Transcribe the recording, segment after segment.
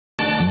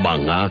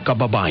Mga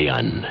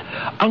kababayan,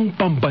 ang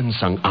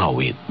pambansang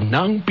awit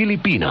ng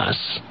Pilipinas.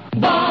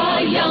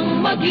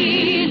 Bayang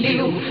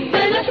magiliw,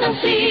 talas ng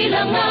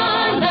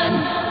silanganan,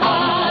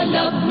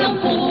 alab ng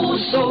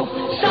puso,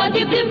 sa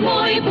dibdib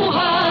mo'y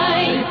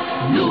buhay.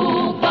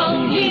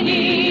 Lupang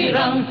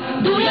hinirang,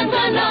 duyan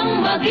ka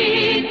ng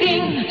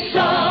magiting,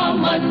 sa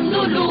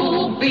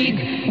manlulupig,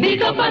 di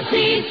ka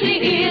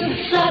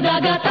pasisiin, sa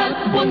dagat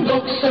at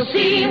bundok, sa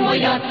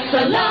simoy at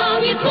sa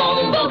langit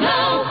mong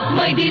bughaw.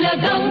 May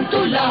dilagang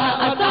tula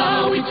at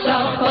awit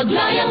sa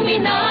paglayang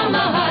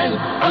minamahal,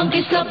 ang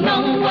kislap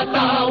ng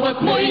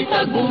watawat mo'y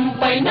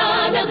tagumpay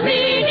na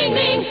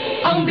nagniningning.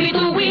 Ang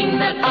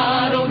bituin at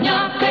araw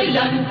niya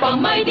kailan pa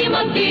may di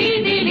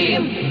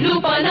magdidilim.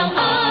 Lupa ng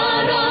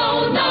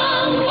araw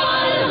ng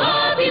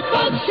walhati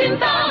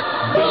pagsinta,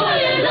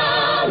 buhay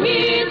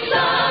langit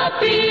sa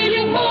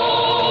piling mo.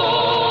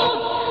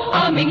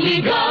 Aming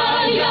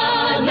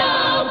ligaya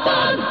na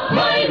pag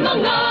may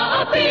mga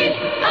api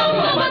ang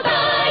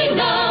mamatay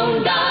ng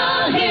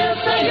dahil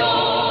sa'yo.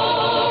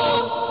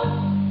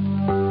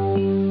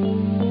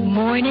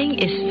 Morning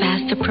is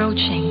fast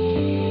approaching.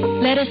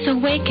 Let us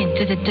awaken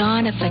to the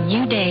dawn of a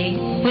new day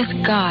with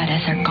God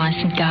as our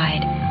constant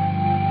guide.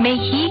 May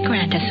He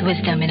grant us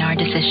wisdom in our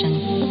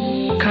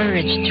decisions,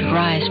 courage to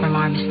rise from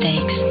our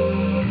mistakes,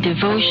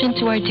 devotion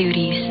to our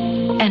duties,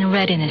 and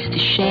readiness to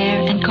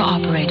share and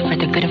cooperate for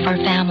the good of our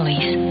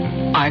families,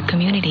 our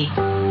community.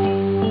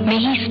 May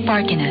He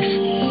spark in us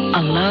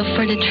a love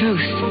for the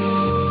truth,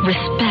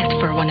 respect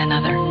for one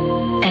another,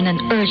 and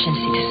an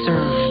urgency to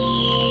serve.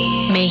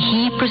 May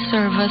He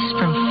preserve us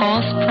from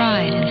false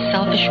pride and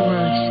selfish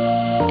words,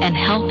 and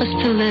help us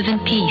to live in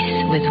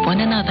peace with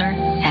one another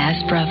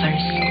as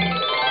brothers.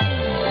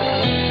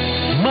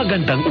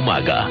 Magandang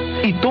umaga.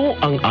 Ito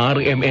ang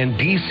RMN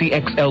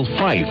DZXL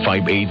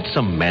 558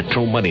 sa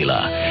Metro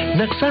Manila.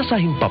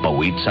 Nagsasahing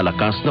papawid sa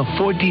lakas na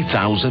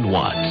 40,000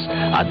 watts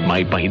at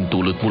may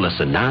pahintulot mula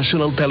sa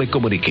National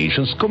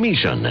Telecommunications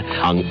Commission.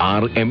 Ang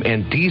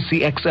RMN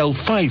DZXL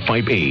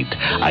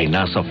 558 ay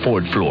nasa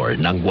 4th floor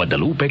ng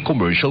Guadalupe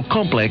Commercial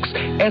Complex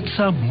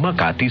EDSA,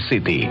 Makati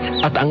City.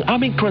 At ang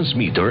aming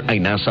transmitter ay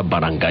nasa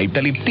Barangay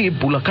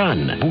Talibtib,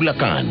 Bulacan.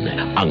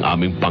 Ang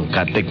aming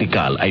pangkat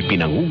teknikal ay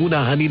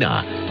pinangungunahan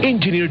nina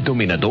Engineer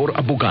Dominador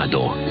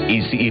Abogado,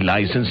 ECE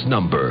License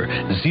Number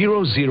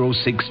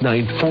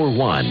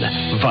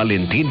 006941,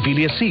 Valentin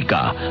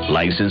Villasica,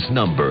 License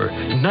Number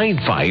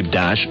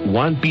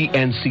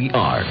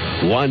 95-1PNCR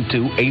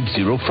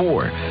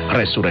 12804,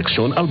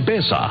 Resurrección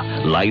Albesa,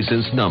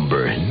 License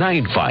Number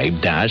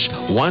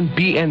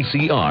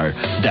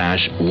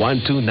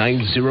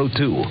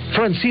 95-1PNCR-12902,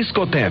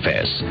 Francisco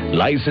Tevez,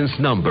 License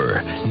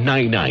Number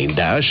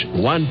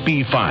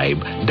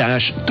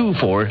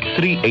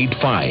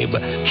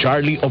 99-1P5-24385,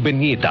 Charlie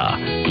Obenita,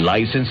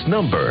 License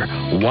Number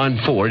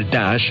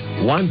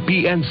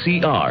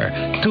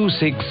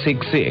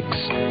 14-1PNCR-2666,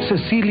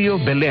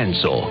 Cecilio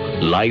Belenso,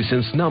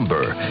 License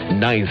Number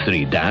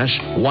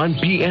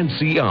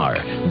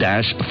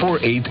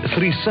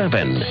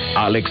 93-1PNCR-4837,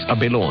 Alex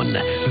Abelon,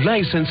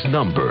 License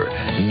Number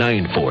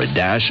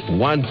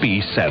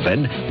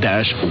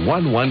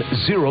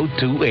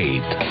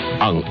 94-1P7-11028.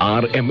 Ang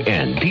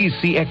RMN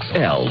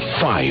DZXL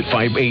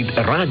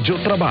 558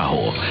 Radyo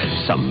Trabaho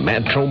sa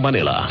Metro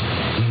Manila.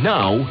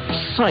 Now,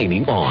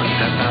 signing on.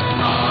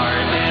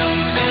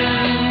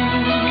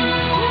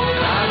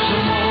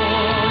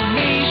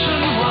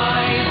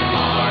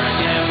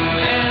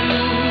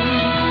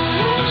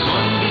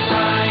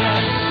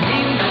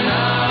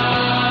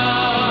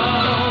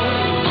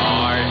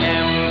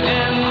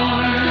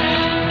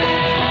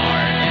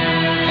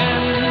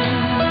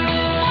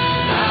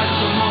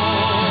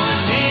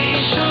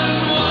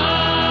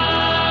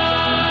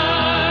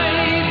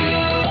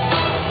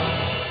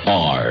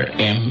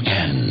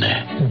 RMN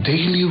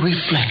Daily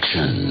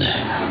Reflection.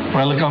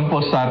 Welcome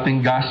po sa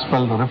ating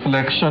Gospel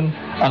Reflection.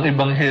 Ang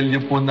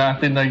ebanghelyo po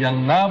natin ay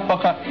ang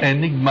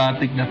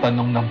napaka-enigmatic na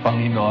tanong ng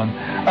Panginoon.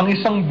 Ang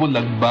isang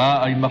bulag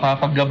ba ay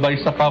makakagabay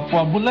sa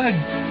kapwa bulag?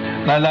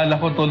 Naalala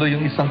ko tuloy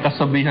yung isang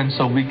kasabihan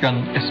sa wikang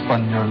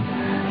Espanyol.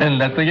 En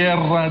la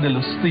tierra de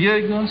los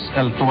ciegos,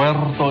 el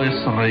tuerto es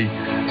rey.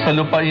 Sa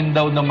lupain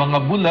daw ng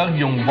mga bulag,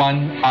 yung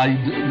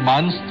one-eyed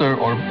monster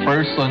or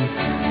person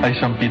ay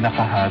siyang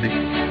pinakahari.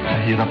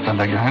 Mahirap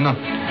talaga, ano?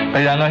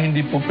 Kaya nga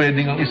hindi po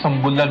pwedeng ang isang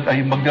bulag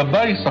ay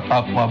maggabay sa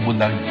kapwa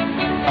bulag.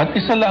 At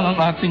isa lang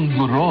ang ating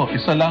guro,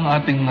 isa lang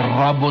ang ating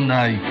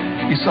rabonay,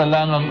 isa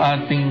lang ang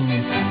ating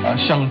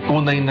siyang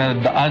tunay na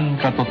daan,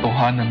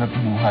 katotohanan at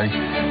buhay.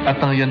 At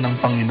ang yan ng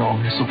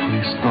Panginoong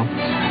Jesucristo.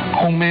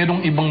 Kung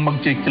merong ibang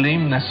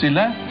mag-claim na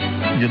sila,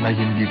 yun ay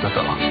hindi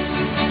totoo.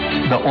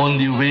 The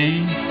only way,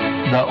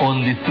 the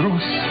only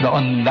truth, the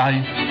only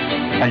life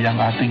ay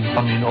ang ating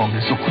Panginoong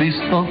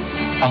Jesucristo,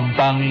 ang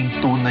tanging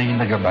tunay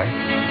na gabay.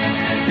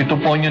 Ito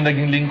po yung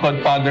naging lingkod,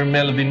 Father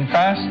Melvin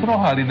Castro.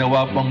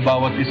 Harinawa po ang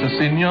bawat isa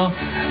sa inyo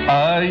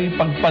ay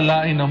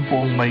pagpalain ng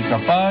poong may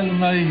kapal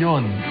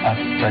ngayon at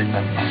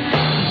kailanman.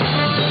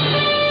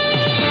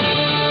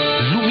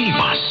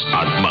 Lumipas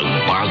at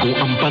magbago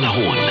ang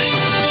panahon.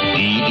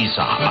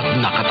 Iisa at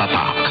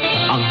nakatatak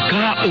ang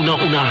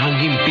kauna-unahang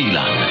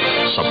himpilan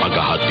sa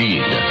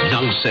paghahatid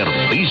ng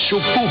serbisyo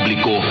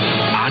publiko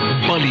at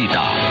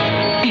balita.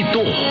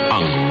 Ito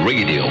ang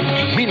Radio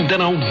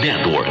Mindanao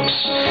Networks.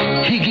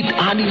 Higit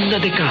 6 na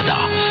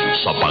dekada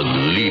sa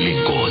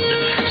paglilingkod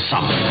sa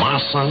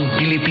masang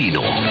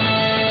Pilipino.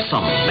 Sa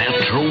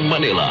Metro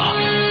Manila,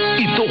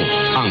 ito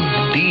ang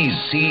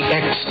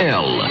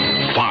DZXL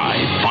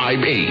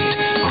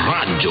 558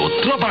 Radyo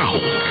Trabaho,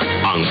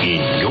 ang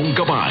inyong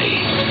gabay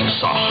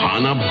sa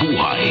hanap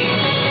buhay.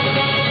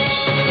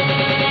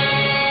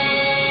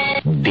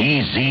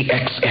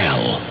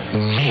 DZXL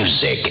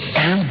Music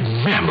and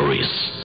Memories.